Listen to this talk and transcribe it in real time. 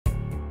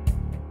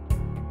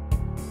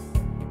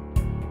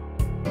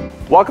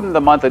Welcome to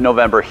the month of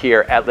November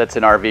here at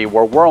Lichtsinn RV,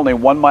 where we're only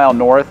 1 mile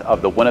north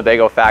of the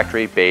Winnebago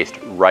Factory, based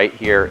right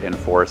here in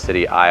Forest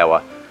City,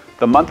 Iowa.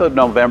 The month of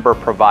November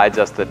provides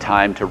us the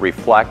time to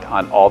reflect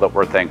on all that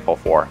we're thankful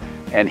for.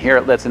 And here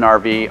at Lichtsinn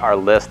RV, our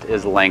list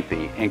is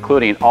lengthy,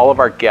 including all of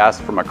our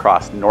guests from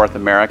across North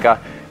America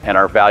and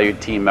our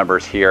valued team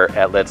members here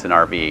at Lichtsinn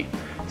RV.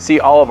 See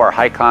all of our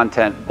high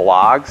content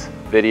blogs,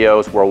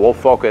 videos, where we'll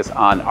focus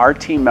on our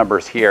team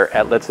members here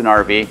at Lichtsinn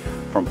RV,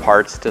 from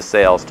parts to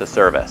sales to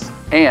service.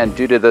 And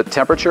due to the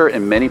temperature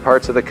in many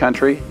parts of the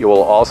country, you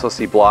will also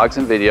see blogs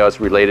and videos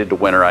related to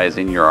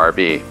winterizing your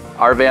RV.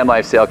 Our van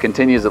life sale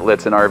continues at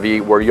Lichtsinn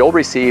RV, where you'll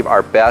receive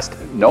our best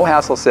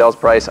no-hassle sales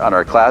price on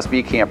our Class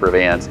B camper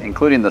vans,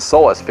 including the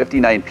Solis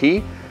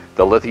 59P,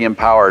 the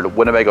lithium-powered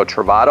Winnebago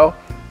Travato,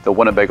 the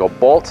Winnebago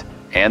Bolt,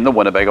 and the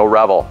Winnebago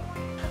Revel.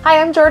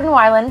 Hi, I'm Jordan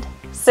Weiland,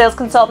 sales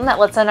consultant at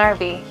Lichtsinn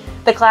RV.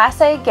 The Class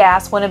A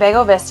gas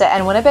Winnebago Vista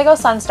and Winnebago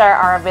Sunstar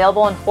are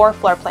available in 4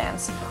 floor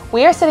plans.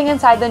 We are sitting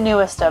inside the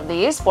newest of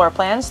these floor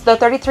plans, the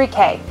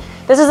 33K.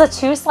 This is a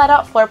 2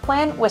 slide-out floor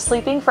plan with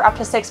sleeping for up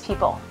to 6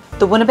 people.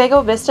 The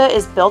Winnebago Vista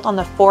is built on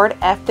the Ford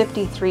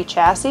F53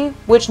 chassis,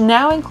 which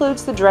now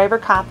includes the Driver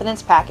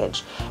Confidence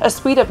Package, a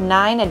suite of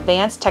 9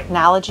 advanced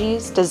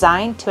technologies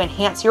designed to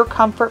enhance your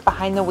comfort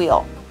behind the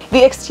wheel.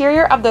 The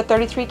exterior of the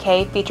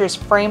 33K features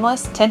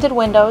frameless, tinted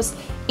windows,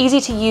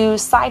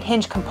 easy-to-use side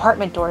hinge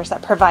compartment doors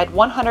that provide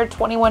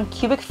 121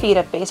 cubic feet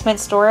of basement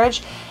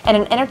storage, and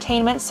an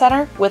entertainment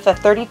center with a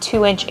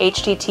 32-inch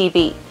HD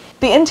TV.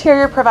 The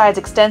interior provides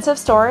extensive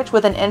storage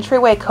with an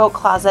entryway coat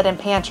closet and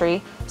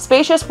pantry,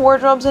 spacious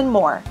wardrobes, and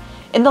more.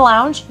 In the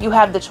lounge, you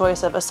have the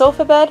choice of a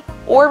sofa bed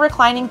or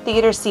reclining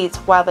theater seats,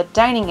 while the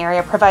dining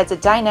area provides a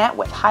dinette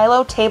with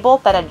high-low table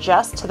that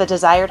adjusts to the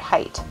desired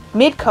height.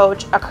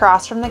 Mid-coach,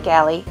 across from the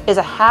galley, is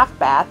a half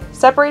bath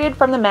separated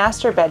from the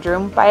master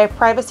bedroom by a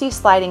privacy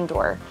sliding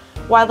door,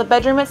 while the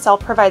bedroom itself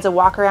provides a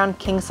walk-around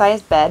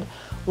king-size bed,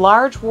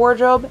 large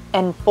wardrobe,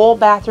 and full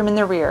bathroom in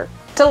the rear.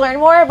 To learn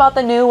more about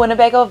the new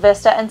Winnebago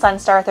Vista and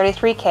Sunstar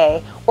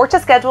 33K, or to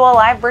schedule a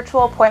live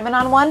virtual appointment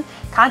on one,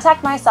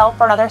 contact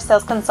myself or another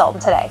sales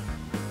consultant today.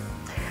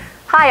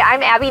 Hi,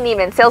 I'm Abby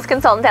Neiman, sales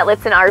consultant at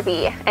Lichtsinn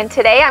RV, and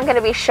today I'm going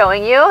to be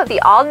showing you the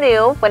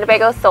all-new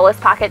Winnebago Solis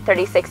Pocket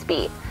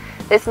 36B.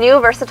 This new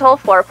versatile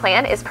floor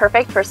plan is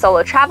perfect for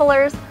solo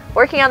travelers,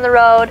 working on the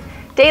road,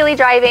 daily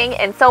driving,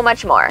 and so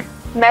much more.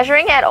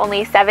 Measuring at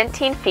only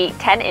 17 feet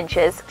 10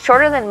 inches,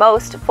 shorter than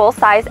most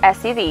full-size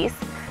SUVs,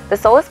 the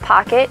Solis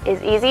Pocket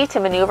is easy to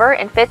maneuver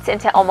and fits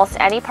into almost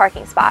any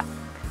parking spot.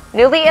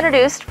 Newly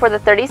introduced for the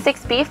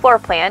 36B floor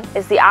plan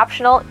is the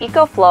optional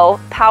EcoFlow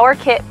Power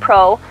Kit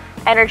Pro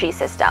energy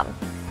system.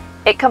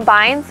 It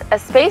combines a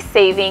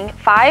space-saving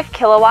 5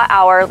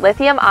 kilowatt-hour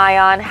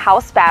lithium-ion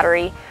house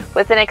battery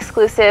with an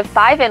exclusive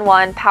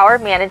 5-in-1 power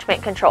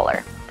management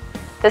controller.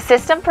 The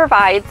system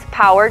provides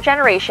power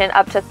generation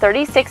up to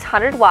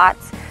 3,600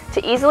 watts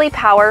to easily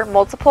power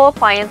multiple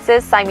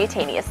appliances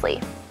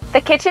simultaneously. The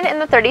kitchen in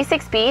the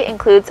 36B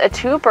includes a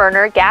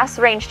 2-burner gas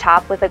range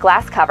top with a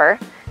glass cover,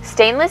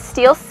 stainless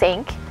steel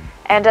sink,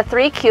 and a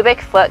 3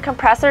 cubic foot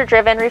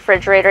compressor-driven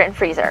refrigerator and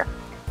freezer.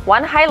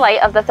 One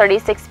highlight of the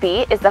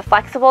 36B is the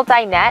flexible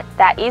dinette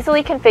that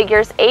easily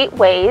configures 8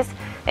 ways,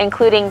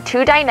 including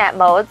 2 dinette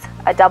modes,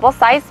 a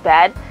double-sized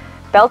bed,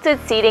 belted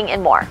seating,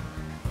 and more.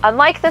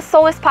 Unlike the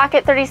Solis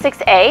Pocket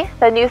 36A,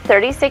 the new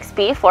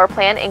 36B floor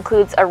plan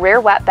includes a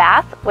rear wet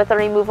bath with a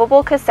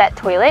removable cassette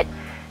toilet,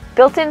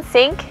 built-in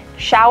sink,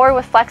 shower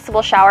with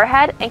flexible shower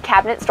head, and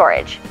cabinet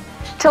storage.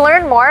 To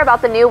learn more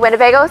about the new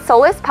Winnebago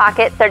Solis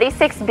Pocket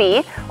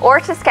 36B, or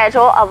to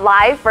schedule a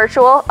live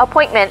virtual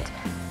appointment,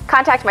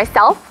 contact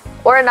myself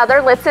or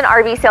another Lichtsinn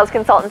RV sales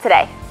consultant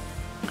today.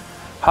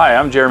 Hi,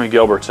 I'm Jeremy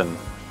Gilbertson,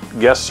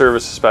 guest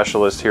service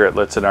specialist here at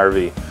Lichtsinn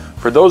RV.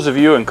 For those of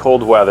you in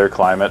cold weather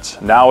climates,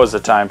 now is the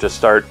time to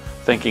start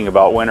thinking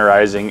about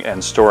winterizing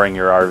and storing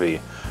your RV.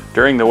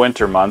 During the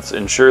winter months,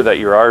 ensure that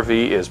your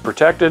RV is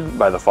protected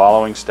by the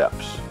following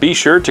steps. Be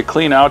sure to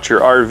clean out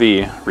your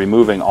RV,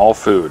 removing all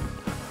food.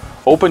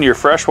 Open your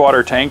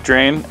freshwater tank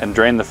drain and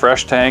drain the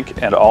fresh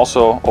tank, and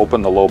also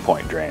open the low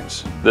point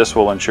drains. This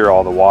will ensure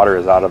all the water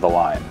is out of the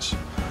lines.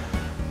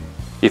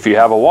 If you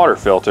have a water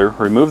filter,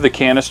 remove the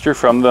canister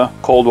from the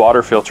cold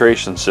water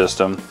filtration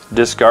system,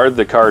 discard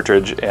the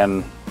cartridge,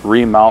 and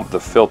remount the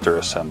filter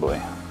assembly.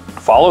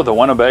 Follow the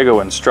Winnebago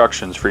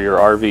instructions for your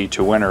RV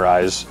to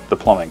winterize the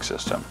plumbing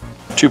system.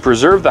 To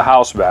preserve the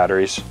house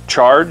batteries,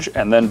 charge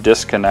and then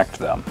disconnect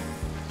them.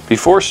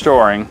 Before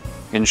storing,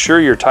 ensure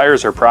your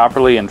tires are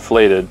properly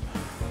inflated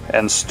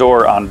and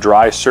store on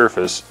dry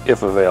surface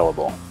if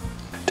available.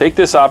 Take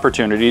this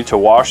opportunity to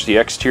wash the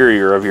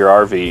exterior of your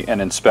RV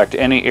and inspect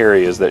any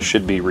areas that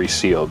should be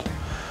resealed.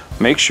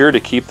 Make sure to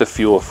keep the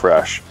fuel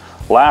fresh.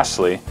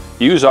 Lastly,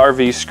 use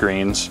RV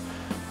screens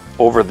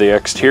over the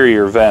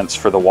exterior vents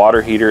for the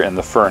water heater and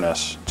the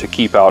furnace to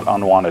keep out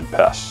unwanted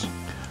pests.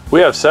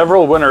 We have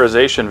several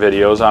winterization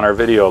videos on our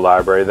video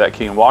library that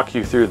can walk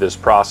you through this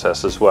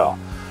process as well.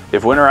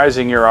 If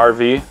winterizing your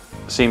RV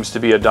seems to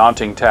be a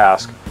daunting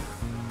task,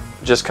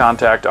 just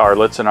contact our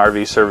Lichtsinn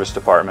RV service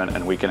department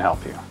and we can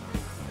help you.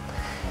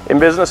 In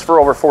business for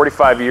over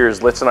 45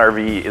 years, Lichtsinn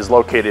RV is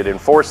located in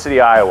Forest City,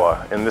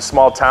 Iowa. In this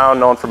small town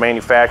known for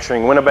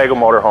manufacturing Winnebago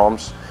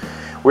motorhomes,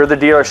 we're the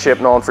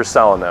dealership known for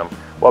selling them.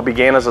 What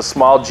began as a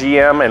small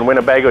GM and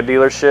Winnebago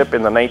dealership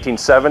in the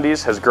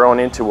 1970s has grown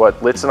into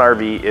what Lichtsinn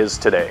RV is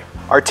today.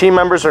 Our team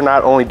members are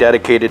not only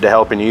dedicated to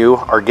helping you,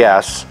 our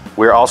guests,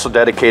 we are also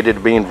dedicated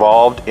to being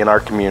involved in our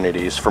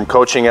communities, from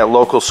coaching at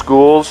local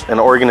schools and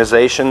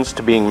organizations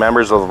to being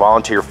members of the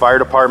volunteer fire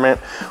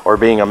department or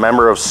being a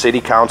member of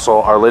city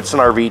council. Our Lichtsinn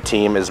RV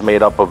team is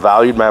made up of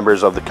valued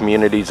members of the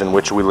communities in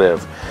which we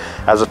live.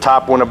 As a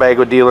top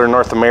Winnebago dealer in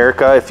North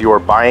America, if you are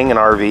buying an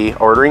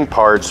RV, ordering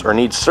parts, or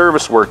need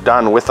service work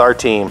done with our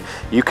team,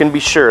 you can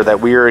be sure that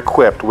we are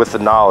equipped with the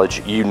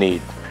knowledge you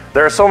need.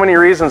 There are so many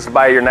reasons to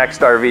buy your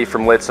next RV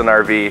from Lichtsinn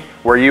RV,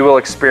 where you will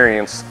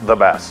experience the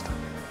best.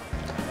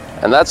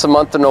 And that's the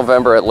month of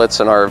November at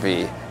Lichtsinn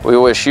RV. We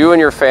wish you and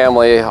your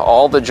family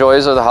all the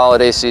joys of the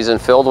holiday season,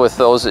 filled with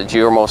those that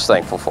you are most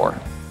thankful for.